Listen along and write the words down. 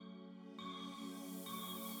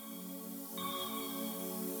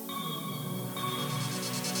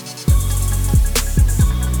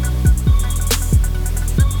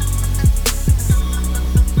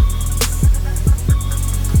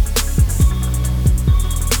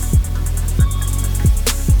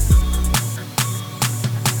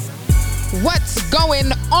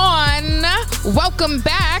going on? Welcome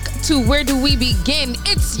back to Where Do We Begin?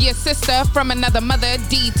 It's your sister from another mother,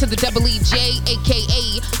 D to the double E-J,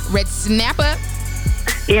 a.k.a. Red Snapper.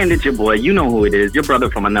 And it's your boy, you know who it is, your brother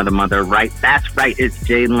from another mother, right? That's right, it's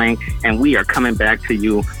Jay Link, and we are coming back to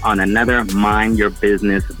you on another Mind Your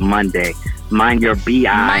Business Monday. Mind your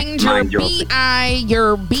B.I. Mind your B.I.,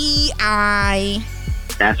 your B.I.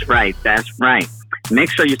 That's right, that's right. Make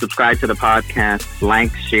sure you subscribe to the podcast,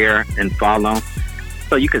 like, share, and follow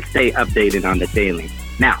so you can stay updated on the daily.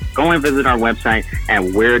 Now, go and visit our website at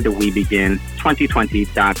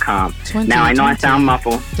wheredowebegin2020.com. Now, I know I sound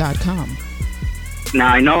muffled. Now,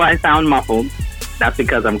 I know I sound muffled. That's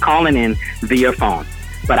because I'm calling in via phone.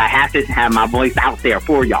 But I have to have my voice out there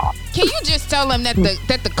for y'all. Can you just tell them that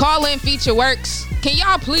the call-in feature works? Can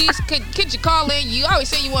y'all please, could you call in? You always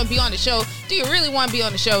say you want to be on the show. Do you really want to be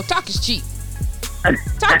on the show? Talk is cheap.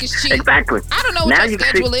 Talk is cheap. Exactly. I don't know what your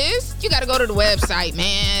schedule is. You got to go to the website,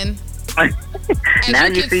 man. Now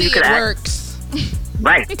you see you it works.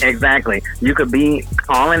 Right, exactly. You could be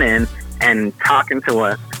calling in and talking to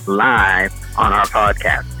us live on our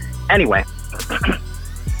podcast. Anyway,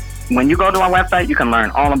 when you go to our website, you can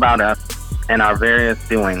learn all about us and our various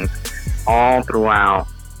doings all throughout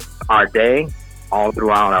our day, all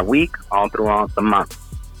throughout our week, all throughout the month.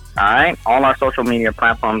 All right? All our social media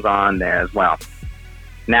platforms are on there as well.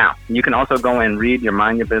 Now, you can also go and read your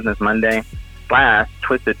Mind Your Business Monday /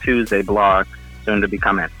 Twisted Tuesday blog, soon to be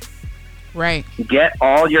coming. Right. Get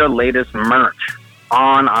all your latest merch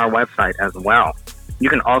on our website as well. You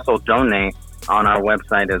can also donate on our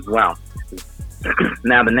website as well.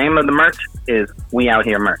 Now, the name of the merch is We Out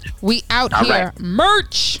Here Merch. We Out Here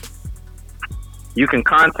Merch. You can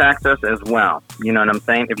contact us as well. You know what I'm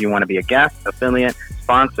saying? If you want to be a guest, affiliate,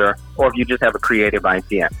 sponsor, or if you just have a creative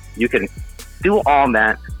idea, you can do all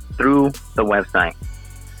that through the website.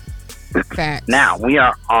 Facts. Now, we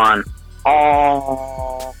are on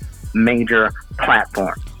all major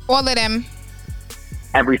platforms. All of them.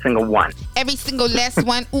 Every single one. Every single last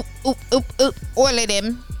one. Oop, oop, oop, oop. All of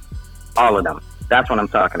them. All of them. That's what I'm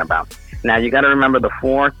talking about. Now, you got to remember the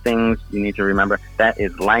 4 things you need to remember. That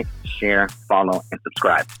is like, share, follow, and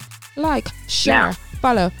subscribe. Like, share,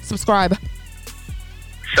 follow, subscribe.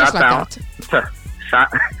 Shouts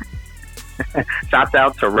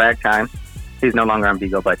out to Ragtime. He's no longer on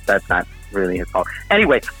Beagle, but that's not really his fault.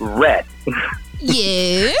 Anyway, Red.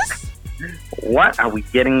 Yes? What are we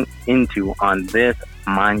getting into on this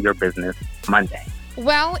Mind Your Business Monday?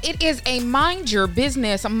 Well, it is a Mind Your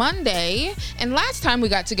Business Monday. And last time we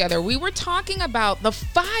got together, we were talking about the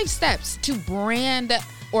 5 steps to brand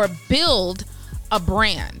or build a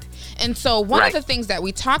brand. And so one of the things that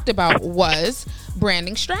we talked about was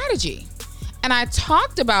branding strategy. And I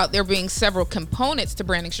talked about there being several components to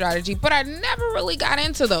branding strategy, but I never really got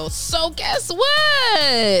into those. So guess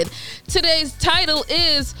what? Today's title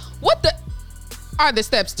is, what are the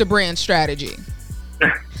steps to brand strategy?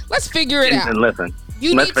 Let's figure it out. Listen,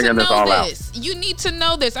 let's figure this all out. You need to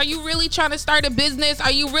know this. Are you really trying to start a business?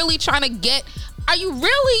 Are you really trying to get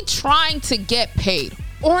paid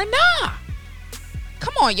or not?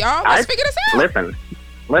 Come on, y'all. Let's figure this out.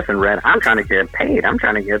 Listen, Red, I'm trying to get paid. I'm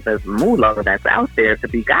trying to get this moolah that's out there to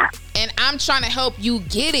be got. And I'm trying to help you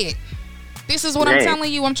get it. This is what I'm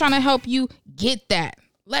telling you. I'm trying to help you get that.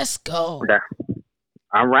 Let's go.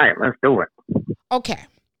 All right, let's do it. Okay.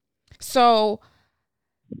 So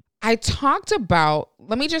I talked about,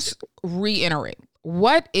 let me just reiterate.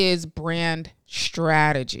 What is brand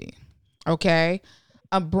strategy? Okay.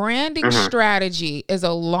 A branding strategy is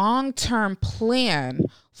a long-term plan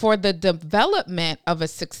for the development of a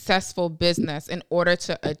successful business in order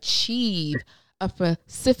to achieve a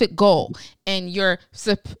specific goal. And your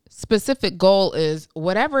specific goal is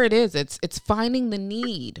whatever it is, it's finding the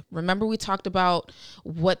need. Remember, we talked about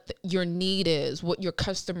what your need is, what your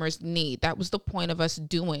customers need. That was the point of us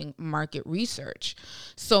doing market research.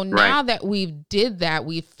 So now that we've did that,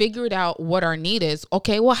 we've figured out what our need is.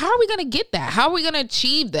 Okay, well, how are we going to get that? How are we going to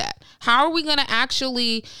achieve that? How are we going to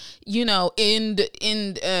actually,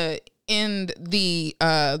 end the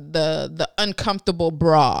uncomfortable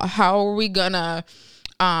bra? How are we gonna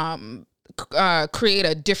create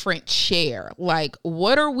a different chair? Like,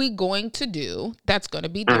 what are we going to do that's going to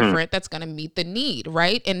be different, that's going to meet the need,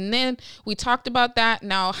 right? And then we talked about that.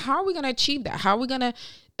 Now, how are we going to achieve that? How are we going to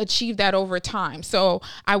achieve that over time? So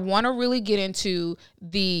I want to really get into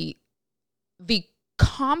the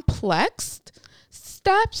complex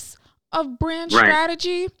steps of brand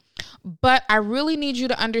strategy. But I really need you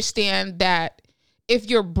to understand that if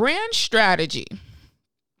your brand strategy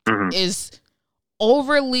is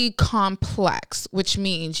overly complex, which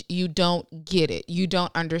means you don't get it, you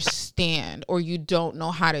don't understand, or you don't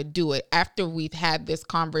know how to do it after we've had this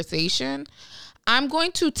conversation, I'm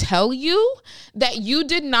going to tell you that you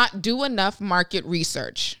did not do enough market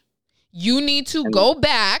research. You need to go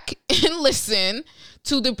back and listen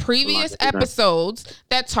to the previous episodes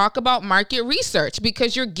that talk about market research,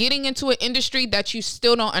 because you're getting into an industry that you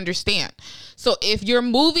still don't understand. So if you're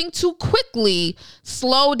moving too quickly,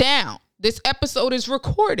 slow down. This episode is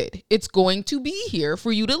recorded. It's going to be here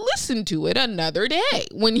for you to listen to it another day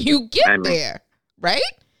when you get there, right?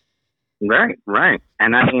 Right.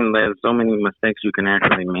 And I mean, there's so many mistakes you can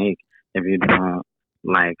actually make if you don't,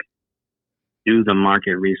 like, do the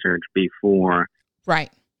market research before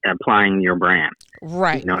applying your brand.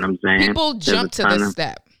 Right. You know what I'm saying? People jump to this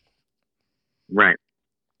step. Right.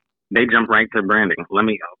 They jump right to branding.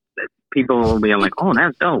 People will be like, oh,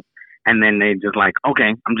 that's dope. And then they just like, okay,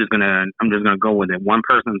 I'm just gonna go with it. One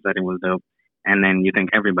person said it was dope, and then you think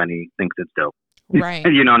everybody thinks it's dope. Right.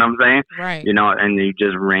 You know what I'm saying? Right. You know, and you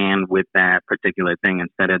just ran with that particular thing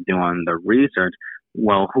instead of doing the research.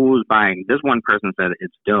 Well, who's buying? This one person said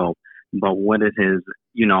it's dope, but what is his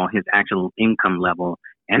actual income level?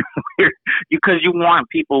 And because you want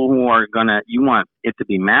people who are you want it to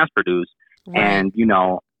be mass produced, and you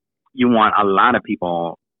want a lot of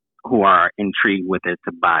people who are intrigued with it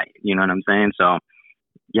to buy it. You know what I'm saying? So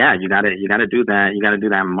yeah, you gotta do that. You gotta do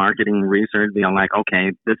that marketing research, being like,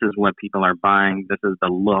 okay, this is what people are buying, this is the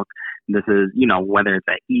look, this is, whether it's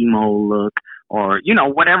an emo look or,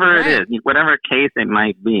 whatever it is, whatever case it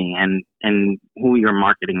might be, and who you're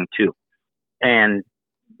marketing to. And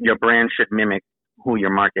your brand should mimic who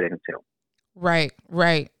you're marketing to. Right.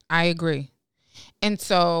 I agree. And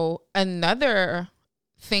so another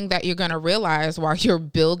thing that you're going to realize while you're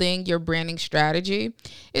building your branding strategy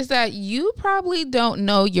is that you probably don't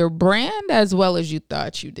know your brand as well as you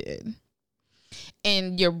thought you did.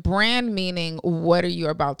 And your brand meaning, what are you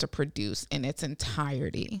about to produce in its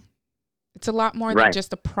entirety? It's a lot more than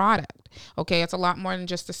just a product. Okay. It's a lot more than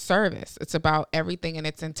just a service. It's about everything in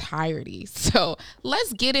its entirety. So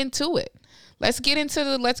let's get into it. Let's get into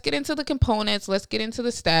the components. Let's get into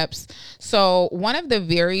the steps. So one of the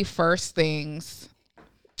very first things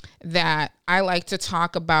that I like to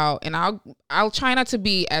talk about, and I'll try not to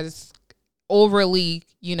be as overly,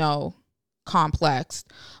 complex,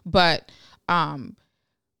 but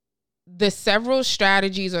the several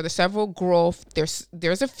strategies or the several growth,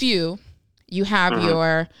 there's a few. You have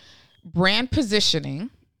your brand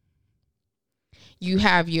positioning, you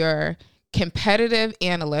have your competitive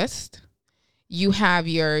analyst, you have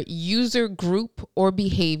your user group or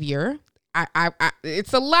behavior.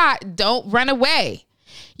 It's a lot. Don't run away.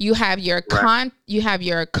 You have your content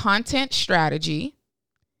strategy.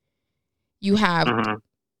 You have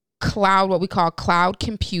cloud, what we call cloud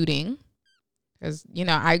computing. Because,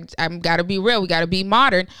 I'm got to be real. We got to be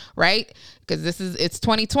modern, right? Because it's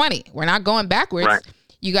 2020. We're not going backwards. Right.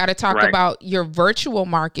 You got to talk about your virtual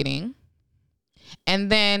marketing.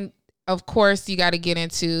 And then, of course, you got to get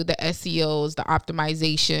into the SEOs, the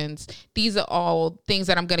optimizations. These are all things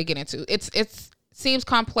that I'm going to get into. It seems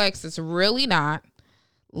complex. It's really not.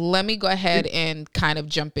 Let me go ahead and kind of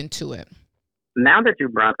jump into it. Now that you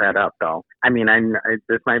brought that up, though, I mean,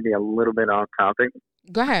 this might be a little bit off topic.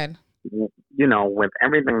 Go ahead. With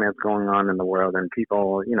everything that's going on in the world and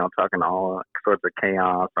people, talking all sorts of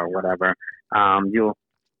chaos or whatever, you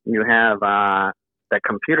have the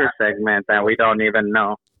computer segment that we don't even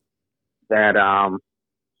know that,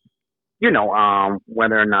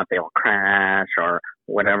 whether or not they'll crash or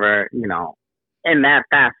whatever, in that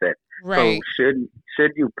facet. Right. So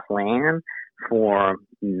should you plan for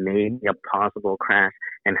maybe a possible crash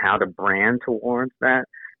and how to brand towards that?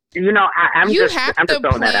 You have to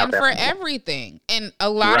plan for everything. And a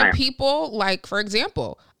lot of people, like, for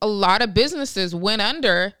example, a lot of businesses went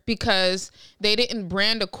under because they didn't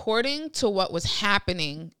brand according to what was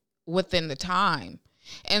happening within the time.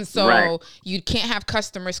 And so you can't have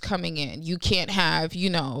customers coming in. You can't have,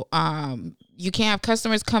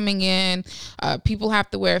 customers coming in. People have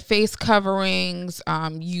to wear face coverings.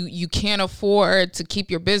 You can't afford to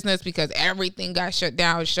keep your business because everything got shut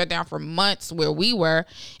down. Shut down for months where we were.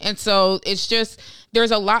 And so it's just,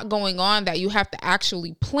 there's a lot going on that you have to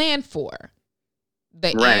actually plan for. The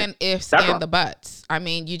and ifs and the buts. I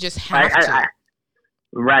mean, you just have to.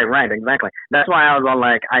 Right, exactly. That's why I was all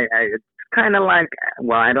like, it's kind of like,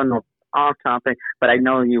 well, I don't know, off topic, but I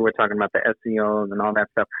know you were talking about the SEOs and all that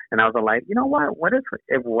stuff, and I was like, you know what? What if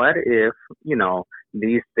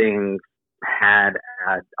these things had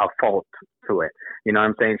a fault to it? You know what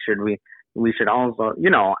I'm saying? we should also,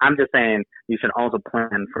 I'm just saying you should also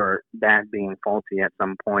plan for that being faulty at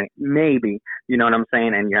some point, maybe, you know what I'm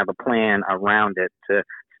saying? And you have a plan around it to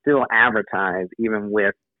still advertise even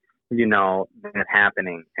with, that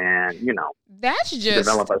happening and, That's just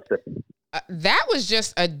develop a system. That was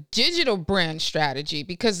just a digital brand strategy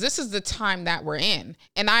because this is the time that we're in.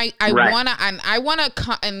 And I want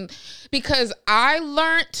to, because I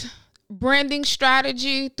learned branding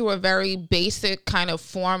strategy through a very basic kind of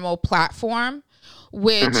formal platform,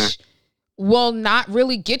 which will not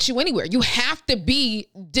really get you anywhere. You have to be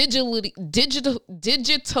digitally,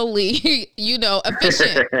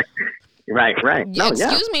 efficient. Right. No,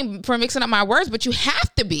 excuse me for mixing up my words, but you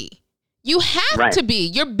have to be. You have to be.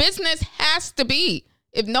 Your business has to be.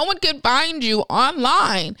 If no one can find you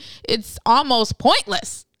online, it's almost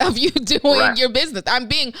pointless of you doing your business. I'm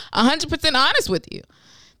being 100% honest with you.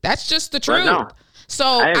 That's just the truth. No,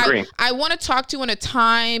 so I want to talk to you in a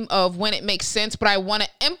time of when it makes sense, but I want to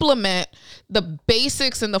implement the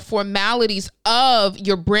basics and the formalities of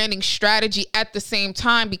your branding strategy at the same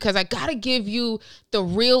time because I got to give you the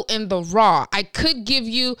real and the raw. I could give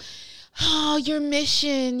you your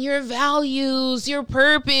mission, your values, your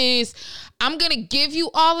purpose. I'm going to give you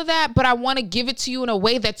all of that, but I want to give it to you in a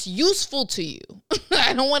way that's useful to you.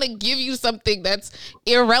 I don't want to give you something that's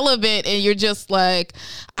irrelevant and you're just like,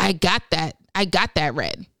 I got that,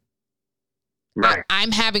 Red. Right.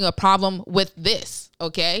 I'm having a problem with this,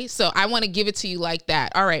 okay? So I want to give it to you like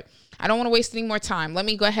that. All right. I don't want to waste any more time. Let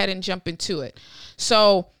me go ahead and jump into it.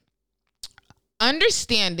 So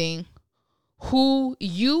understanding who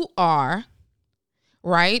you are,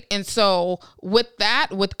 right? And so with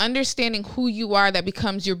understanding who you are, that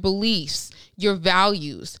becomes your beliefs, your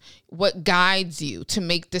values, what guides you to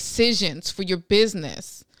make decisions for your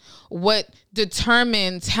business, what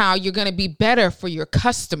determines how you're going to be better for your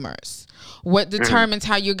customers, what determines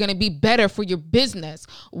how you're going to be better for your business,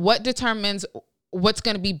 what determines what's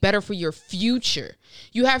going to be better for your future.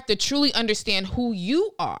 You have to truly understand who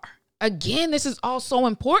you are. Again, this is all so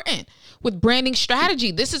important with branding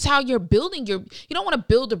strategy. This is how you're building you don't want to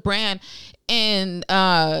build a brand and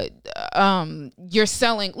you're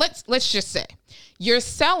selling, let's just say you're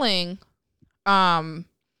selling let's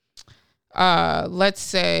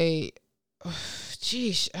say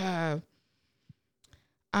you're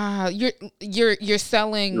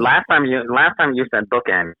selling. Last time you said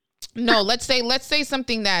bookend. No, let's say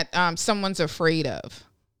something that someone's afraid of.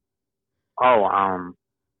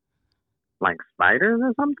 Like spiders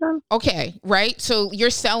or something? Okay, right. So you're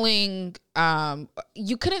selling.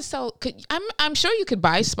 You couldn't sell. I'm sure you could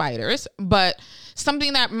buy spiders, but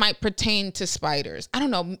something that might pertain to spiders. I don't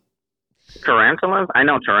know. Tarantulas? I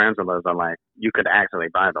know tarantulas are like you could actually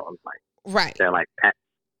buy those. Right. They're like pets.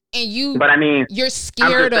 And but I mean, you're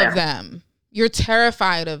scared of them. You're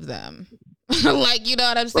terrified of them. Like, you know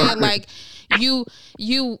what I'm saying? Like you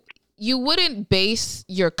wouldn't base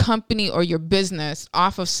your company or your business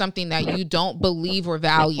off of something that you don't believe or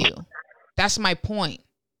value. That's my point.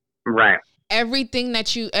 Right. Everything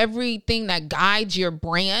that guides your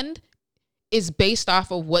brand is based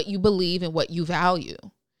off of what you believe and what you value.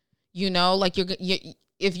 Like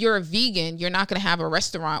if you're a vegan, you're not going to have a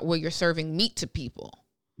restaurant where you're serving meat to people.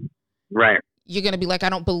 Right. You're going to be like, I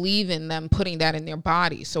don't believe in them putting that in their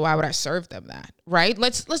body, so why would I serve them that? Right?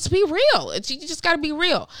 Let's be real. You just got to be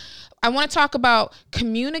real. I want to talk about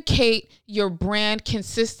communicate your brand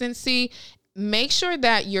consistency. Make sure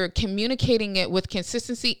that you're communicating it with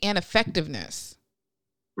consistency and effectiveness.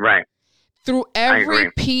 Right. Through every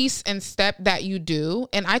piece and step that you do.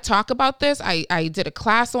 And I talk about this. I did a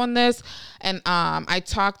class on this, and I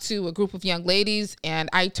talked to a group of young ladies, and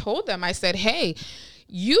I told them, I said, hey,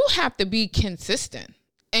 you have to be consistent,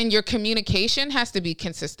 and your communication has to be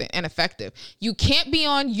consistent and effective. You can't be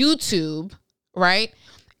on YouTube, right?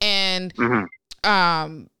 And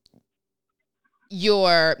I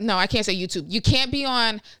can't say YouTube. You can't be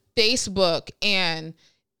on Facebook and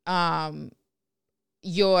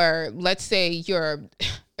let's say you're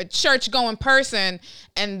a church going person,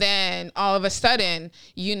 and then all of a sudden,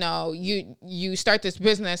 you start this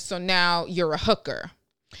business, so now you're a hooker.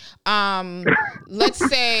 Let's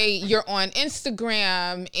say you're on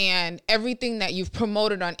Instagram and everything that you've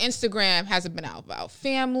promoted on Instagram hasn't been about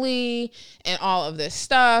family and all of this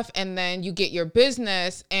stuff. And then you get your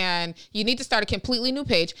business and you need to start a completely new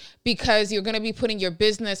page because you're going to be putting your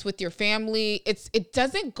business with your family. It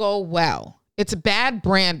doesn't go well. It's bad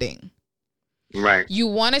branding. Right. You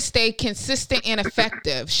want to stay consistent and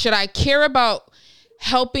effective. Should I care about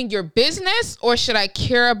helping your business or should I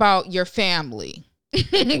care about your family?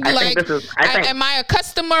 Like, am I a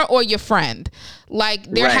customer or your friend? Like,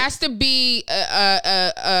 there has to be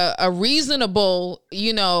a reasonable,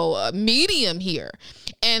 medium here.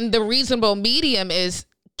 And the reasonable medium is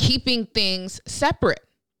keeping things separate.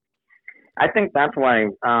 I think that's why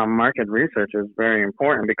market research is very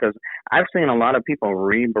important, because I've seen a lot of people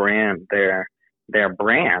rebrand their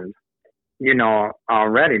brand,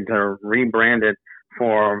 already, to rebrand it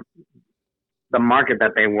for the market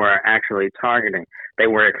that they were actually targeting. They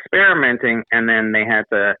were experimenting, and then they had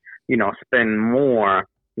to, spend more,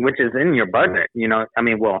 which is in your budget.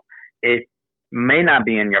 It may not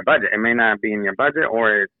be in your budget. It may not be in your budget,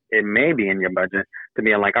 or it may be in your budget to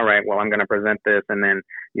be like, all right, well, I'm going to present this, and then,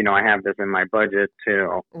 I have this in my budget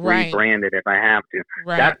to rebrand it if I have to.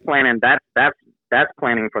 Right. That's planning. That's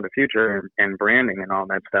planning for the future and branding and all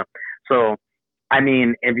that stuff. So,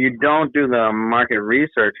 if you don't do the market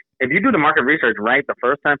research, if you do the market research right the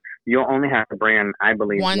first time, you'll only have to brand, I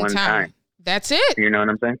believe, one time. That's it. You know what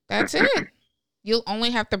I'm saying? That's it. You'll only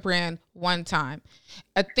have to brand one time.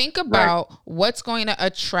 Think about what's going to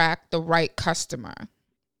attract the right customer.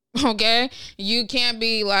 Okay? You can't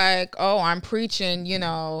be like, oh, I'm preaching,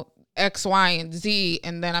 X, Y, and Z,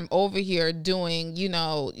 and then I'm over here doing,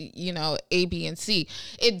 A, B, and C.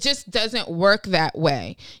 It just doesn't work that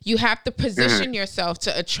way. You have to position yourself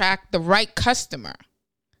to attract the right customer.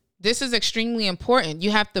 This is extremely important.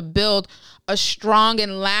 You have to build a strong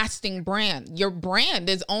and lasting brand. Your brand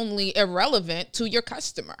is only irrelevant to your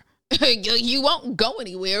customer. You won't go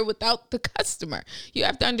anywhere without the customer. You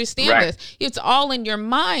have to understand this. It's all in your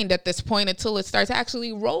mind at this point until it starts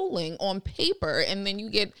actually rolling on paper, and then you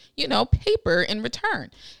get, paper in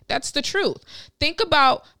return. That's the truth. Think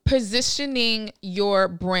about positioning your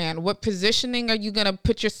brand. What positioning are you going to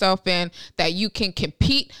put yourself in that you can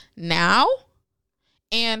compete now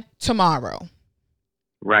and tomorrow?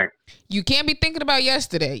 Right. You can't be thinking about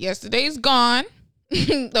yesterday. Yesterday's gone.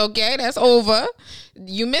 Okay, that's over.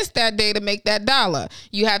 You missed that day to make that dollar.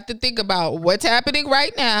 You have to think about what's happening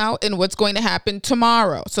right now and what's going to happen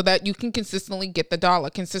tomorrow, so that you can consistently get the dollar,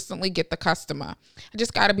 consistently get the customer. I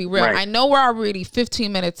just got to be real. I know we're already 15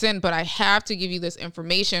 minutes in, but I have to give you this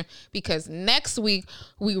information because next week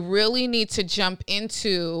we really need to jump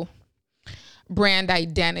into brand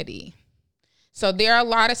identity. So there are a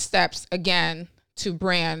lot of steps, again, to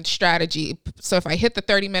brand strategy. So if I hit the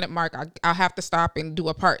 30-minute mark, I'll have to stop and do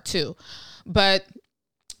a part 2. But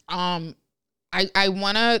I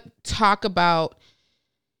want to talk about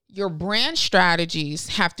your brand strategies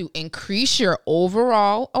have to increase your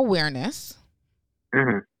overall awareness.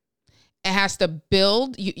 Mm-hmm. It has to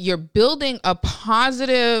you're building a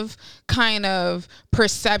positive kind of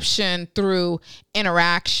perception through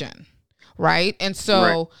interaction, right? And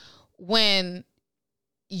so when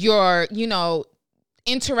you're,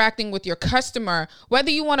 interacting with your customer, whether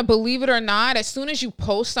you want to believe it or not, as soon as you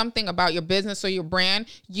post something about your business or your brand,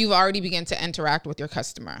 you've already begun to interact with your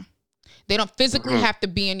customer. They don't physically have to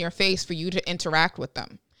be in your face for you to interact with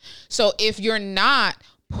them. So if you're not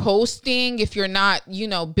posting, if you're not,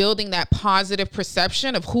 building that positive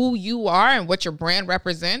perception of who you are and what your brand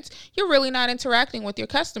represents, you're really not interacting with your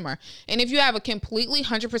customer. And if you have a completely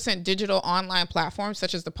 100% digital online platform,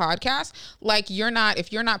 such as the podcast,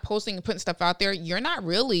 if you're not posting and putting stuff out there, you're not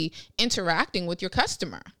really interacting with your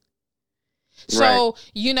customer. So,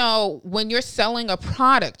 when you're selling a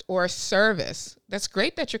product or a service, that's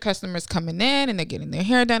great that your customers coming in and they're getting their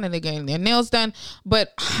hair done and they're getting their nails done.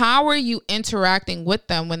 But how are you interacting with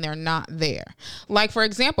them when they're not there? Like, for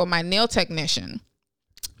example, my nail technician,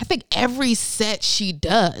 I think every set she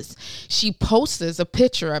does, she posts a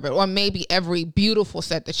picture of it, or maybe every beautiful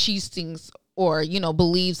set that she thinks or,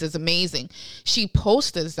 believes is amazing. She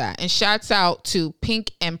posts that, and shouts out to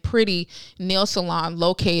Pink and Pretty Nail Salon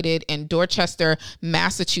located in Dorchester,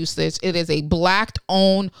 Massachusetts. It is a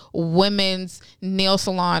Black-owned women's nail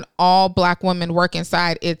salon. All Black women work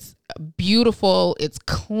inside. It's beautiful. It's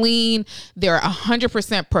clean. They're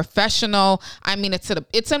 100% professional. I mean, it's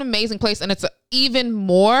an amazing place, and it's a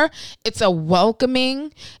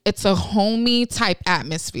welcoming, it's a homey type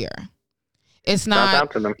atmosphere. It's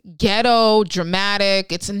not ghetto,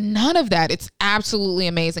 dramatic. It's none of that. It's absolutely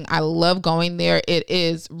amazing. I love going there. It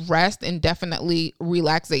is rest and definitely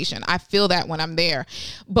relaxation. I feel that when I'm there.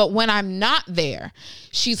 But when I'm not there,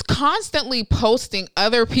 she's constantly posting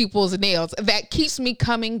other people's nails. That keeps me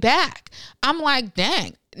coming back. I'm like,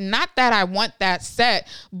 dang, not that I want that set,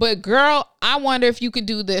 but girl, I wonder if you could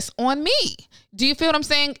do this on me. Do you feel what I'm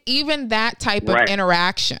saying? Even that type of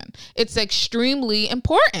interaction, it's extremely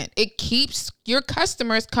important. It keeps your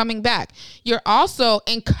customers coming back. You're also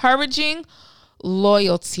encouraging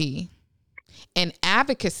loyalty. and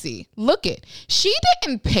advocacy. Look it, she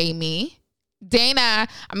didn't pay me. Dana,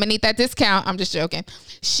 I'm gonna need that discount. I'm just joking.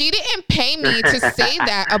 She didn't pay me to say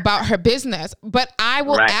that about her business, but I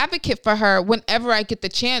will advocate for her whenever I get the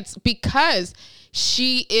chance because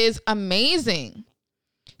she is amazing.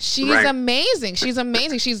 She's amazing. She's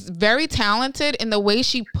amazing. She's very talented in the way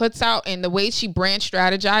she puts out and the way she brand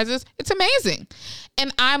strategizes. It's amazing.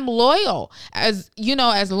 And I'm loyal as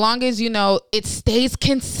long as, it stays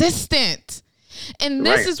consistent. And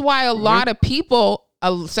this is why a lot of people,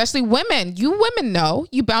 especially women, you women know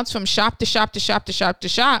you bounce from shop to shop to shop to shop to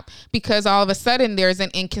shop because all of a sudden there's an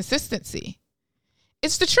inconsistency.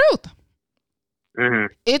 It's the truth. Mm-hmm.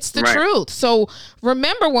 It's the truth. So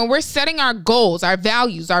remember, when we're setting our goals, our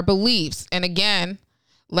values, our beliefs, and again,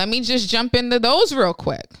 let me just jump into those real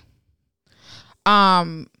quick.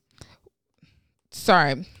 Your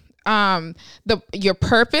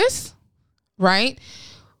purpose, right?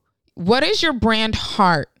 What is your brand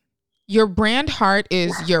heart? Your brand heart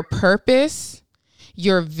is your purpose,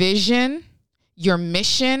 your vision, your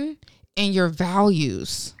mission, and your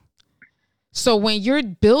values. So when you're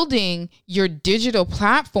building your digital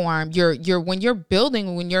platform, when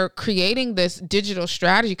you're creating this digital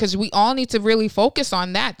strategy, because we all need to really focus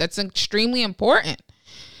on that. That's extremely important.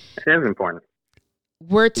 It is important.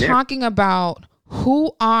 We're talking about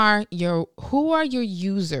who are your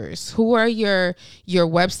users? Who are your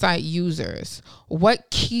website users?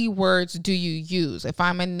 What keywords do you use? If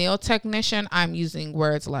I'm a nail technician, I'm using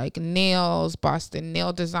words like nails, Boston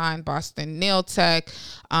Nail Design, Boston Nail Tech,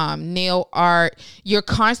 nail art. You're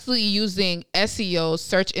constantly using SEO,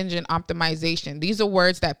 search engine optimization. These are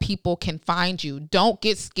words that people can find you. Don't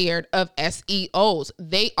get scared of SEOs.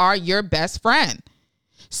 They are your best friend.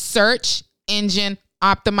 Search engine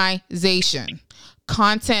optimization.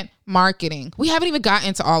 Content marketing. We haven't even gotten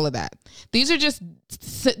into all of that. These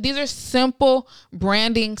are simple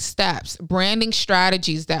branding steps, branding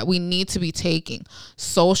strategies that we need to be taking.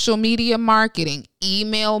 Social media marketing,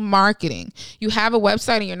 email marketing. You have a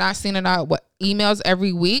website and you're not sending out emails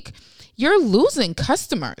every week. You're losing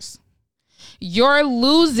customers. You're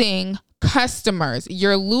losing customers.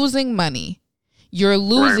 You're losing money. You're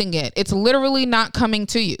losing it. It's literally not coming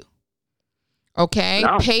to you. Okay?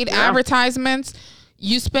 No, paid advertisements.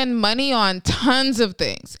 You spend money on tons of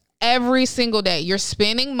things every single day. You're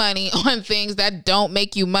spending money on things that don't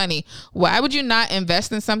make you money. Why would you not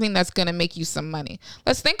invest in something that's going to make you some money?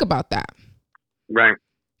 Let's think about that. Right.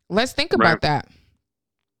 Let's think about that.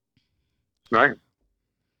 Right.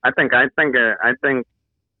 I think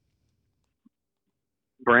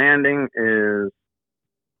branding is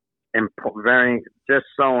just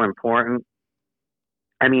so important.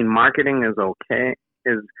 I mean, marketing is okay.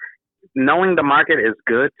 Knowing the market is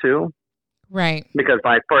good too. Right. Because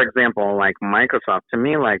for example, Microsoft, to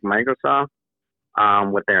me, Microsoft,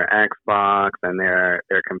 with their Xbox and their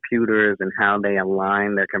computers and how they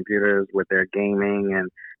align their computers with their gaming and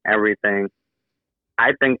everything,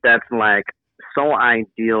 I think that's so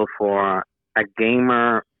ideal for a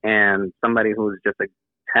gamer and somebody who's just a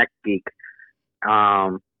tech geek.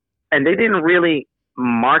 And they didn't really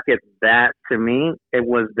market that to me. It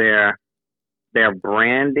was their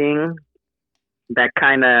branding that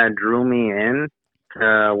kind of drew me in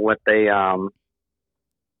to what they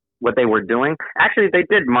were doing. Actually, they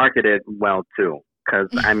did market it well too, because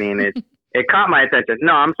I mean it caught my attention.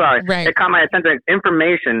 No, I'm sorry, It caught my attention.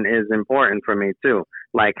 Information is important for me too,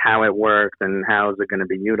 like how it works and how is it going to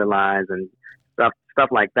be utilized and stuff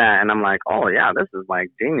like that. And I'm like, oh yeah, this is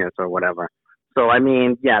genius or whatever. So, I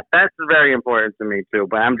mean, yeah, that's very important to me, too.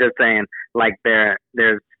 But I'm just saying, their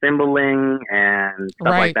symboling and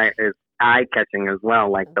stuff like that is eye-catching as well.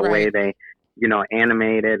 The way they,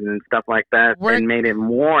 animated and stuff like that. And made it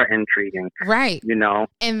more intriguing. Right.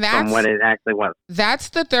 And that's, from what it actually was. That's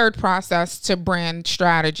the third process to brand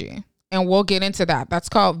strategy. And we'll get into that. That's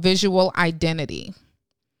called visual identity.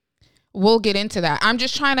 We'll get into that. I'm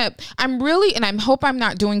hope I'm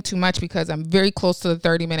not doing too much because I'm very close to the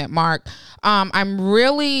 30-minute mark. I'm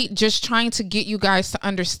really just trying to get you guys to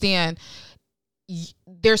understand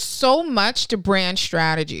there's so much to brand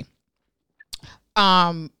strategy.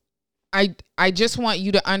 I just want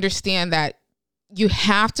you to understand that you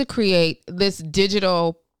have to create this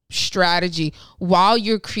digital strategy while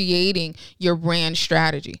you're creating your brand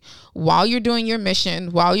strategy, while you're doing your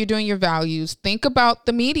mission, while you're doing your values. Think about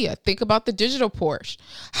the media, think about the digital push.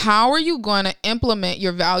 How are you going to implement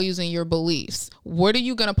your values and your beliefs? What are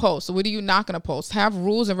you going to post? What are you not going to post? Have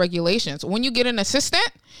rules and regulations. When you get an assistant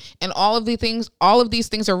and all of these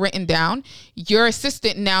things are written down, your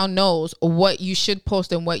assistant now knows what you should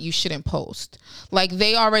post and what you shouldn't post. Like,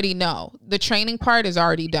 they already know. The training part is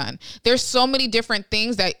already done. There's so many different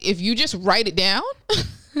things that if you just write it down,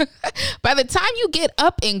 by the time you get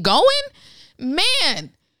up and going,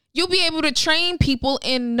 man, you'll be able to train people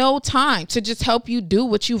in no time to just help you do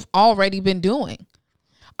what you've already been doing.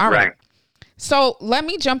 All right. So let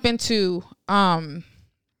me jump into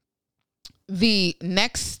the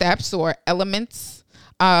next steps or elements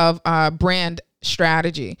of brand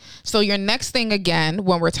strategy. So your next thing, again,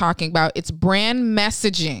 when we're talking about, it's brand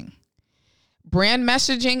messaging. Brand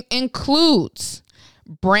messaging includes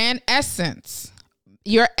brand essence.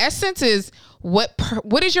 Your essence is what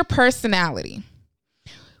is your personality?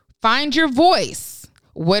 Find your voice.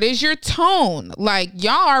 What is your tone? Like,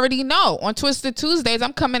 y'all already know on Twisted Tuesdays,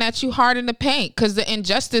 I'm coming at you hard in the paint because the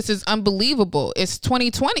injustice is unbelievable. It's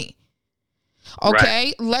 2020.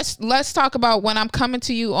 Okay, right. Let's talk about when I'm coming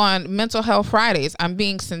to you on Mental Health Fridays. I'm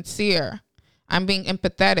being sincere. I'm being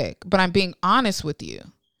empathetic, but I'm being honest with you.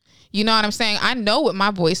 You know what I'm saying? I know what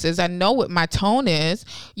my voice is. I know what my tone is.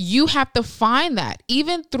 You have to find that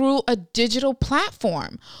even through a digital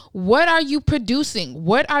platform. What are you producing?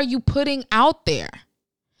 What are you putting out there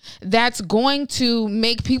that's going to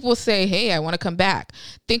make people say, hey, I want to come back?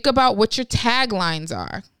 Think about what your taglines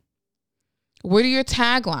are. What are your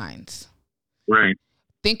taglines? Right.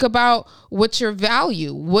 Think about what's your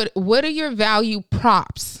value. What are your value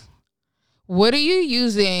props? What are you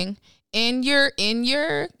using in your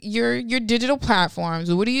digital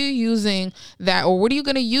platforms? What are you using that, or what are you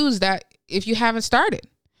going to use that if you haven't started?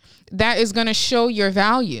 That is going to show your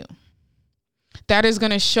value. That is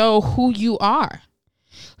going to show who you are.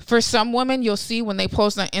 For some women, you'll see when they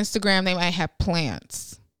post on Instagram, they might have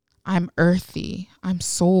plants. I'm earthy. I'm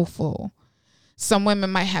soulful. Some women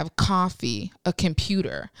might have coffee, a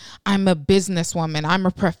computer. I'm a businesswoman. I'm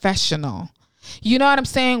a professional. You know what I'm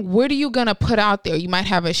saying? What are you going to put out there? You might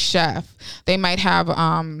have a chef. They might have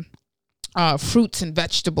fruits and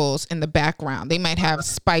vegetables in the background. They might have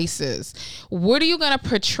spices. What are you going to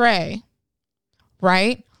portray,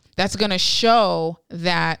 right? That's going to show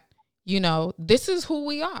that, you know, this is who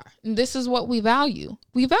we are. And this is what we value.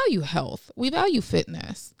 We value health. We value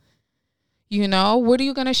fitness. You know, what are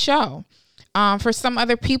you going to show? For some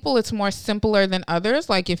other people, it's more simpler than others.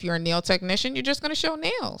 Like if you're a nail technician, you're just going to show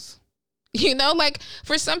nails. You know, like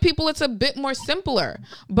for some people, it's a bit more simpler,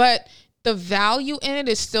 but the value in it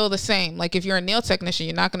is still the same. Like if you're a nail technician,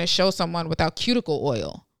 you're not going to show someone without cuticle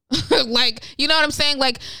oil. Like, you know what I'm saying?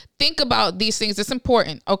 Like, think about these things. It's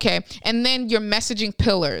important. Okay. And then your messaging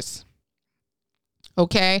pillars.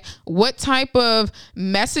 Okay. What type of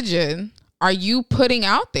messaging are you putting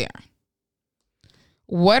out there?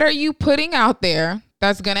 What are you putting out there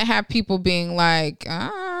that's going to have people being like,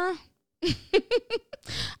 I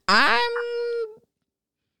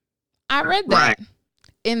read that. Right.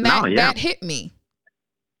 And that hit me.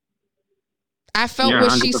 I felt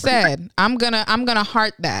what 100%. She said. I'm going to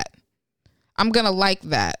heart that. I'm going to like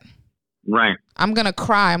that. Right. I'm going to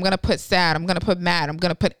cry. I'm going to put sad. I'm going to put mad. I'm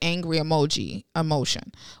going to put angry emotion.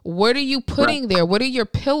 What are you putting there? What are your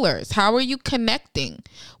pillars? How are you connecting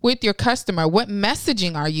with your customer? What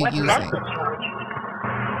messaging are you using?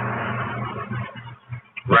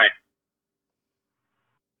 Right.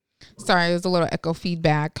 Sorry, there's a little echo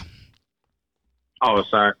feedback. Oh,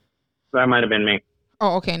 sorry. That might have been me.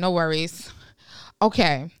 Oh, okay. No worries.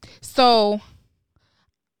 Okay. So,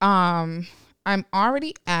 I'm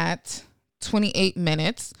already at 28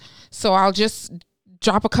 minutes. So I'll just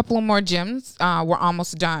drop a couple of more gems. We're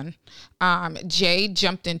almost done. Jay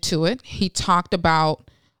jumped into it. He talked about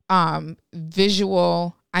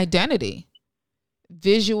visual identity.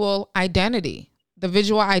 The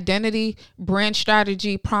visual identity brand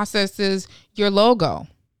strategy processes your logo,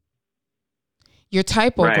 your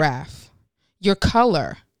typograph, your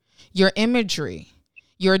color, your imagery,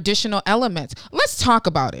 your additional elements. Let's talk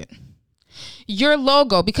about it. Your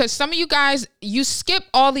logo, because some of you guys, you skip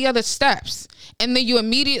all the other steps and then you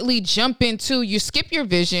immediately jump into, you skip your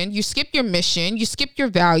vision, you skip your mission, you skip your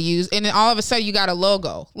values, and then all of a sudden you got a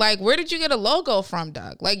logo. Like, where did you get a logo from,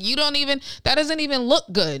 Doug? Like, that doesn't even look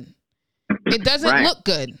good. It doesn't look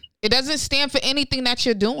good. It doesn't stand for anything that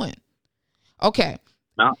you're doing. Okay.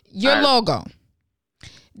 No. Your logo.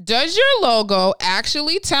 Does your logo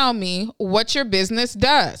actually tell me what your business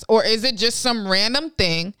does? Or is it just some random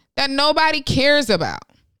thing that nobody cares about?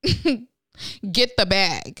 Get the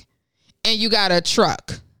bag. And you got a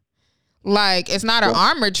truck. Like, it's not an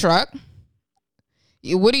armored truck.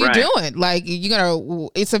 What are you doing? Like,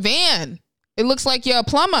 it's a van. It looks like you're a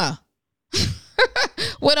plumber.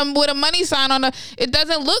 with a money sign on it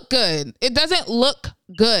doesn't look good. It doesn't look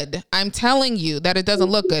good. I'm telling you that it doesn't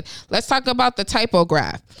look good. Let's talk about the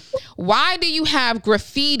typograph. Why do you have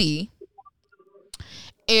graffiti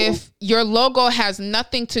if your logo has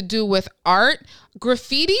nothing to do with art?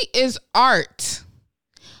 Graffiti is art.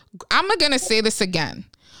 I'm going to say this again.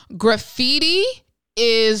 Graffiti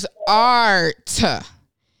is art.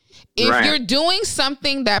 If you're doing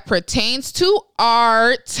something that pertains to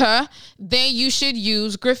art, then you should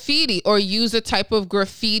use graffiti or use a type of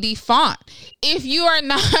graffiti font. If you are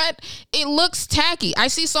not, it looks tacky. I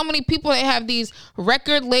see so many people that have these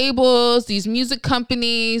record labels, these music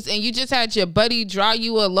companies, and you just had your buddy draw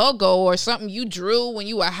you a logo or something you drew when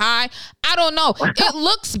you were high. I don't know. It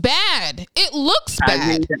looks bad. It looks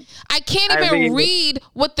bad. I can't even read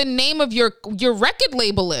what the name of your record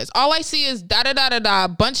label is. All I see is da-da-da-da-da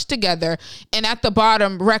bunched together and at the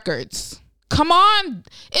bottom records. Come on.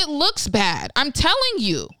 It looks bad. I'm telling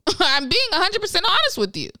you. I'm being 100% honest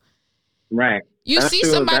with you. Right. You see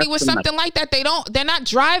somebody with something like that, they're not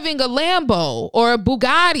driving a Lambo or a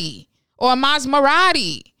Bugatti or a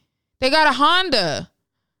Maserati. They got a Honda,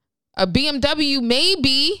 a BMW,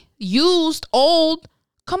 maybe used, old.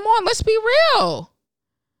 Come on, let's be real.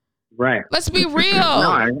 Right. Let's be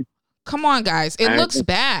real. Come on, guys. It looks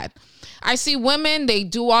bad. I see women, they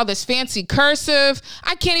do all this fancy cursive.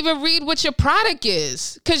 I can't even read what your product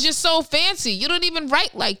is because you're so fancy. You don't even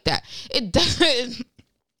write like that. It doesn't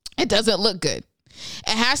look good.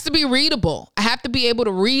 It has to be readable. I have to be able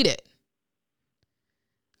to read it.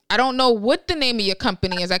 I don't know what the name of your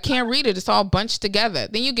company is. I can't read it. It's all bunched together.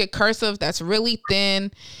 Then you get cursive that's really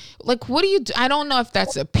thin. Like, what do you do? I don't know if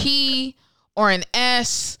that's a P or an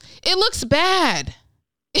S. It looks bad.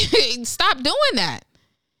 Stop doing that.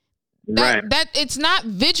 That it's not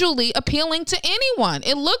visually appealing to anyone.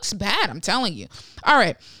 It looks bad. I'm telling you. All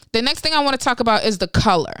right. The next thing I want to talk about is the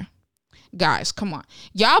color. Guys, come on.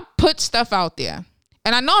 Y'all put stuff out there.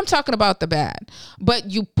 And I know I'm talking about the bad, but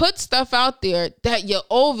you put stuff out there that you're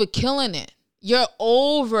overkilling it. You're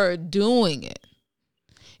overdoing it.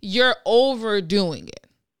 You're overdoing it.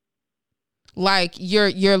 Like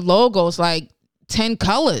your logo's like 10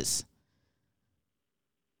 colors.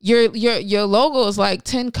 Your logo is like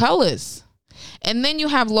 10 colors. And then you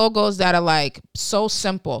have logos that are like so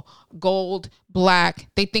simple. Gold, black.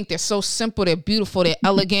 They think they're so simple. They're beautiful. They're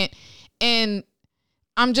elegant. And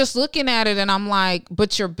I'm just looking at it and I'm like,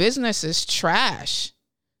 but your business is trash.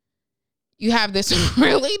 You have this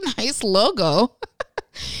really nice logo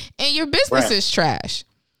and your business is trash.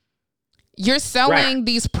 You're selling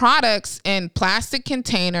these products in plastic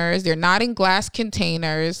containers. They're not in glass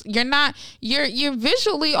containers. You're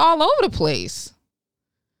visually all over the place.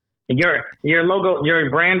 Your logo, your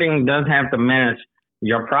branding does have to match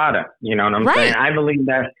your product. You know what I'm saying? I believe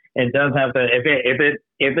that it does have to,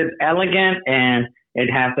 if it's elegant and it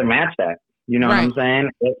has to match that, you know what I'm saying?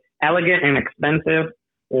 It's elegant and expensive,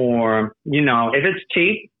 or, you know, if it's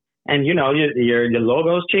cheap and, you know, your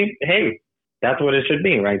logo's cheap, hey, that's what it should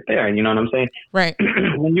be right there. You know what I'm saying? Right.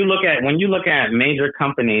 When you look at major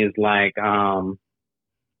companies like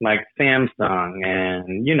Samsung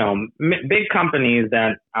and, you know, big companies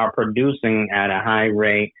that are producing at a high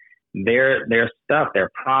rate, their stuff, their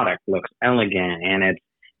product looks elegant and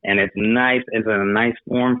it's nice. It's a nice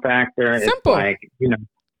form factor. Simple. It's like, you know,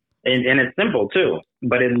 and it's simple too,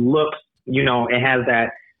 but it looks, you know, it has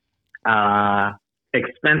that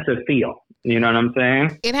expensive feel. You know what I'm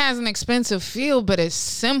saying? It has an expensive feel, but it's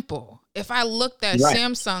simple. If I looked at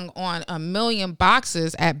Samsung on 1 million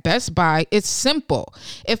boxes at Best Buy, it's simple.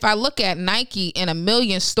 If I look at Nike in 1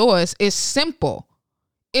 million stores, it's simple.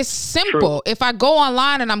 It's simple. True. If I go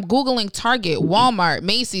online and I'm Googling Target, Walmart,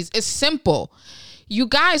 Macy's, it's simple. You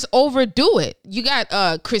guys overdo it. You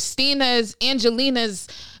got Christina's, Angelina's,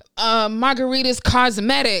 Margarita's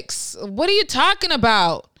Cosmetics. What are you talking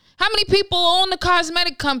about? How many people own the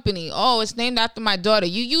cosmetic company? Oh, it's named after my daughter.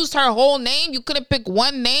 You used her whole name. You couldn't pick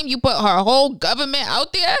one name. You put her whole government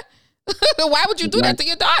out there. Why would you do that to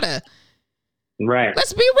your daughter? Right.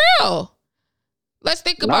 Let's be real. Let's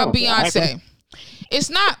think about Beyonce.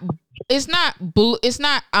 It's not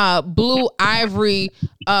blue ivory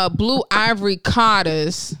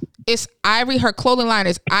Carter's. It's Ivory. Her clothing line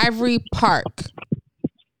is Ivory Park.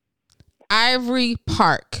 Ivory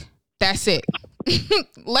Park. That's it.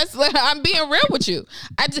 I'm being real with you.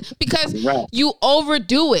 Because Right. you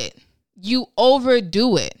overdo it. You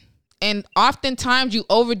overdo it. And oftentimes you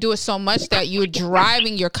overdo it so much that you're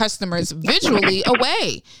driving your customers visually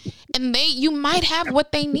away. And you might have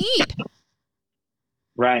what they need.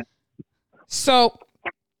 Right. So,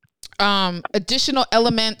 additional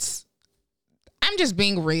elements, I'm just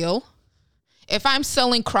being real. If I'm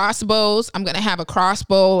selling crossbows, I'm going to have a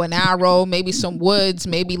crossbow, an arrow, maybe some woods,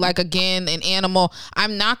 maybe like, again, an animal.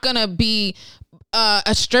 I'm not going to be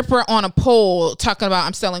a stripper on a pole talking about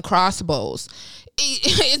I'm selling crossbows.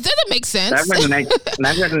 It doesn't make sense. That doesn't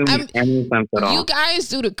make any sense at all. You guys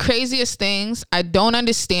do the craziest things. I don't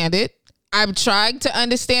understand it. I'm trying to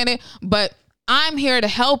understand it, but I'm here to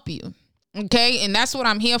help you. Okay. And that's what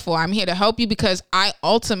I'm here for. I'm here to help you because I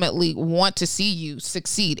ultimately want to see you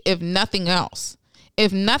succeed. If nothing else,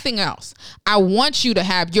 I want you to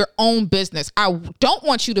have your own business. I don't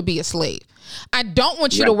want you to be a slave. I don't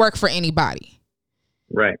want you to work for anybody.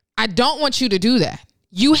 Right. I don't want you to do that.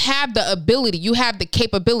 You have the ability. You have the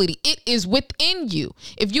capability. It is within you.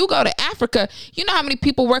 If you go to Africa, you know how many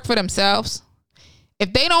people work for themselves?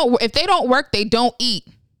 If they don't work, they don't eat.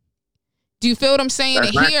 Do you feel what I'm saying? That's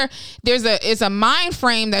And right. here, it's a mind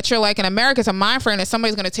frame that you're like, in America, it's a mind frame that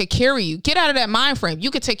somebody's going to take care of you. Get out of that mind frame.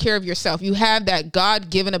 You can take care of yourself. You have that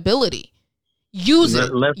God-given ability. Use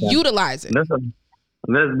it. Listen, Utilize it.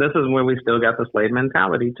 This is where we still got the slave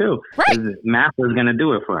mentality too. Right. Master's going to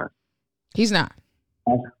do it for us. He's not.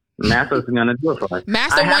 Master's going to do it for us.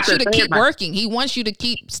 Master I have wants you to say keep it, working. He wants you to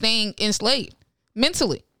keep staying enslaved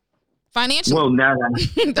mentally, financially. Well,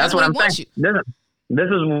 That's what what I'm he wants saying. This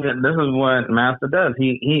is what Master does.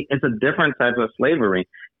 He it's a different type of slavery.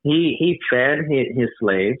 He fed his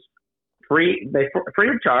slaves free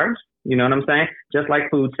of charge. You know what I'm saying? Just like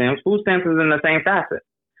food stamps. Food stamps is in the same facet.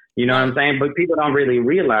 You know what I'm saying? But people don't really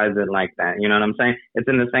realize it like that. You know what I'm saying? It's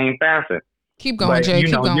in the same facet. Keep going, But, Jay.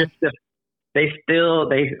 Keep going.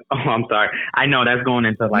 Oh, I'm sorry. I know that's going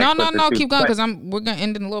into like No. Keep going because we're gonna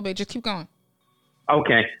end in a little bit. Just keep going.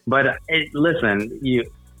 Okay, but listen,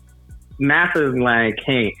 Master's like,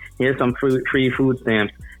 hey, here's some free food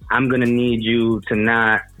stamps. I'm gonna need you to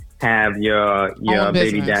not have your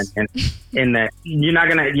baby daddy in that. You're not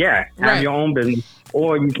gonna have your own business,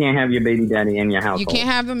 or you can't have your baby daddy in your house. You can't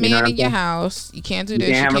have a man in your house. You can't do this.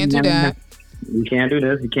 You can't do that. You can't do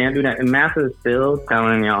this. You can't do that. And Master is still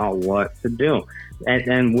telling y'all what to do,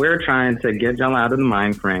 and we're trying to get y'all out of the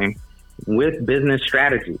mind frame with business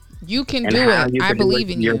strategy. You can do it. I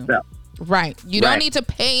believe in you. Yourself. Right. You don't need to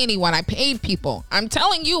pay anyone. I paid people. I'm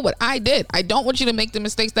telling you what I did. I don't want you to make the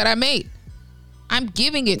mistakes that I made. I'm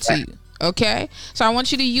giving it to you. Okay? So I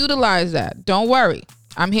want you to utilize that. Don't worry.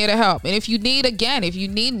 I'm here to help. And if you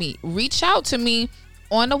need me, reach out to me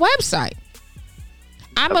on the website.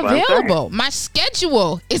 I'm available. My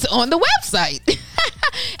schedule is on the website.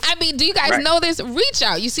 I mean, do you guys know this? Reach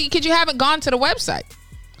out. You see, because you haven't gone to the website.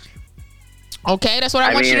 Okay, that's what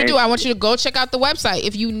I want you to do. I want you to go check out the website.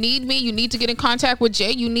 If you need me, you need to get in contact with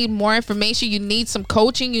Jay. You need more information. You need some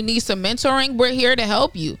coaching. You need some mentoring. We're here to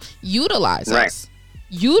help you. Utilize us.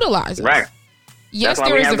 Utilize us. Right. Yes,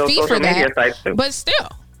 there is a fee for that, but still,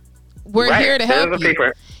 we're here to help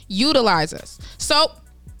you. Utilize us. So,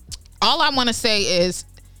 all I want to say is,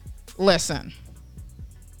 listen,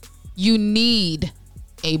 you need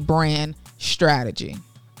a brand strategy,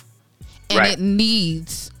 and it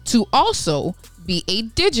needs to also be a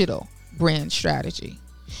digital brand strategy.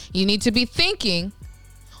 You need to be thinking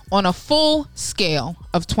on a full scale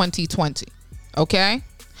of 2020. Okay?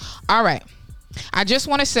 All right. I just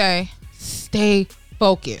want to say, stay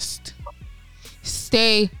focused.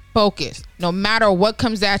 Stay focused. No matter what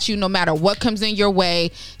comes at you, no matter what comes in your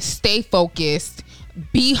way, stay focused.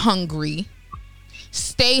 Be hungry.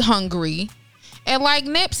 Stay hungry. And like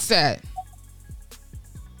Nip said,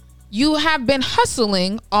 you have been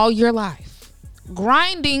hustling all your life,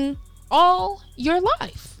 grinding all your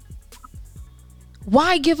life.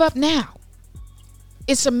 Why give up now?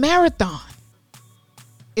 It's a marathon.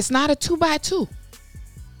 It's not a 2x2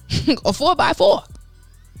 or 4x4.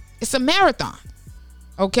 It's a marathon.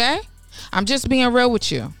 Okay? I'm just being real with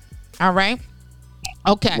you. All right?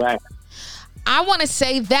 Okay. Right. I want to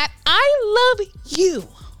say that I love you.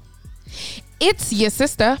 It's your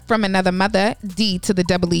sister from another mother, D to the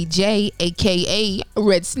double EJ, aka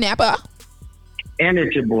Red Snapper. And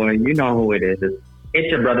it's your boy. You know who it is.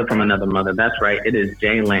 It's your brother from another mother. That's right. It is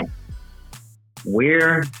Jay Lane.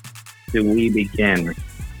 Where do we begin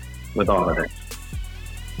with all of this?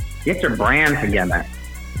 Get your brand together.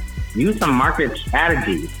 Use some market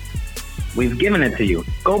strategies. We've given it to you.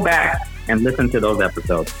 Go back and listen to those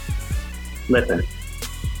episodes. Listen,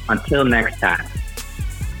 Until next time.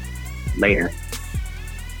 Later.